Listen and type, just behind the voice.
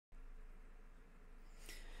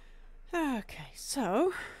Okay,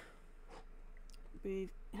 so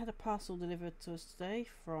we've had a parcel delivered to us today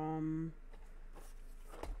from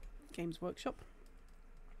Games Workshop.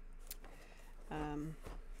 So I'm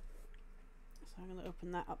going to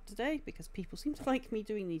open that up today because people seem to like me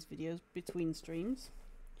doing these videos between streams.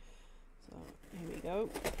 So here we go.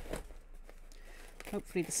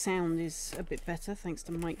 Hopefully the sound is a bit better thanks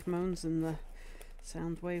to Mike Moans and the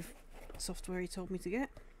Soundwave software he told me to get.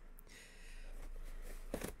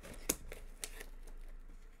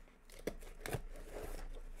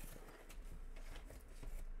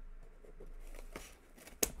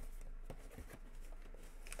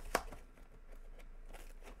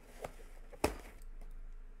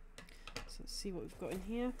 So let's see what we've got in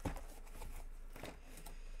here.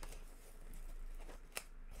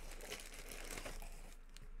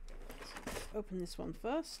 Open this one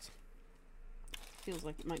first. Feels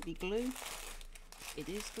like it might be glue. It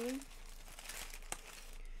is glue.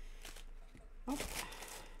 Oh.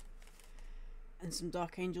 And some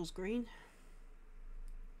Dark Angels green.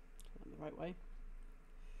 The right way.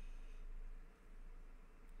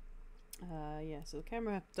 Yeah, so the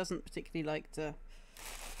camera doesn't particularly like to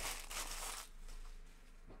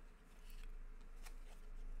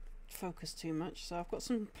focus too much, so I've got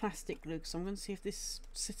some plastic glue, so I'm going to see if this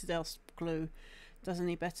Citadel glue does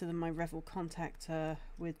any better than my Revel Contact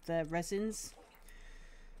with their resins.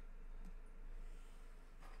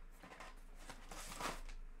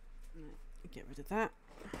 Get rid of that.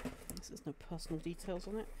 There's no personal details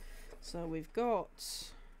on it. So we've got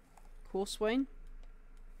Horswain.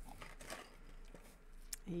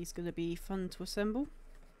 He's going to be fun to assemble.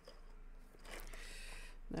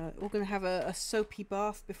 We're going to have a soapy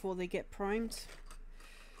bath before they get primed.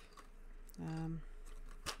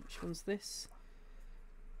 Which one's this?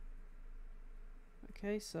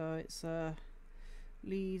 Okay, so it's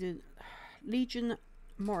Legion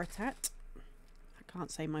Moritat. I can't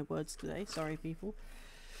say my words today, sorry people.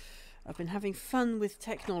 I've been having fun with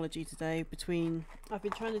technology today. I've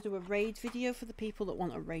been trying to do a raid video for the people that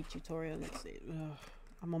want a raid tutorial.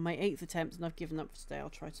 I'm on my 8th attempt and I've given up for today. I'll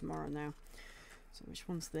try tomorrow now. So which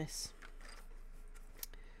one's this?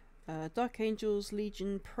 Dark Angels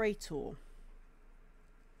Legion Praetor.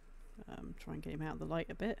 Try and get him out of the light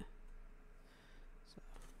a bit. So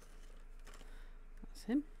that's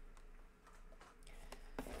him.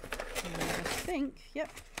 And I think,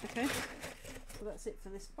 yep, okay. So that's it for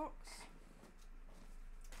this box.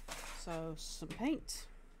 So some paint,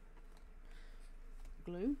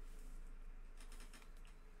 glue,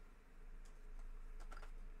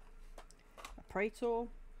 a Praetor,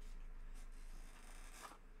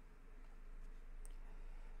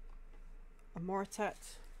 a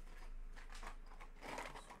Moritat,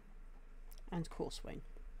 and Horswain.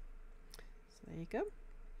 So there you go.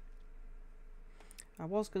 I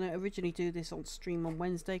was going to originally do this on stream on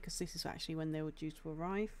Wednesday because this is actually when they were due to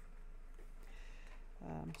arrive.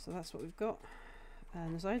 So that's what we've got,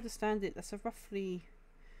 and as I understand it, that's a roughly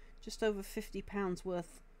just over £50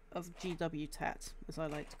 worth of GW tat, as I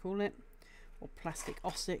like to call it, or plastic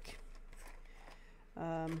Osik.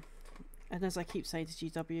 And as I keep saying to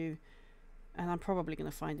GW, and I'm probably going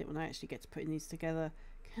to find it when I actually get to putting these together,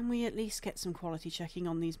 can we at least get some quality checking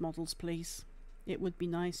on these models, please? It would be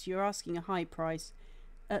nice. You're asking a high price,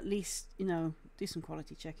 at least, you know, do some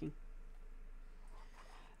quality checking.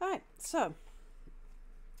 Alright, so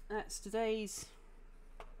that's today's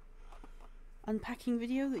unpacking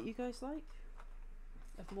video that you guys like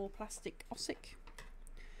of more plastic Osik.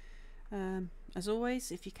 As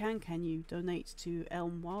always, if you can you donate to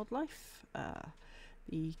Elm Wildlife?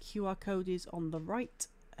 The QR code is on the right.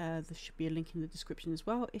 There should be a link in the description as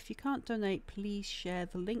well. If you can't donate, please share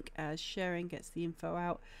the link, as sharing gets the info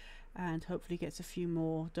out and hopefully gets a few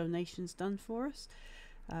more donations done for us.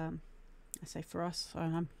 I say for us,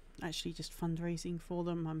 I'm actually just fundraising for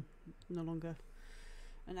them. I'm no longer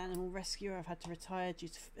an animal rescuer. I've had to retire due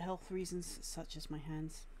to health reasons such as my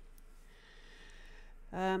hands.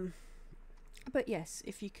 But yes,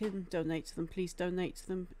 if you can donate to them, please donate to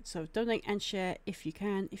them. So donate and share if you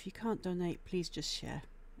can. If you can't donate, please just share,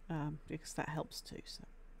 because that helps too. So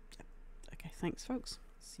yeah. Okay, thanks folks.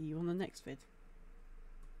 See you on the next vid.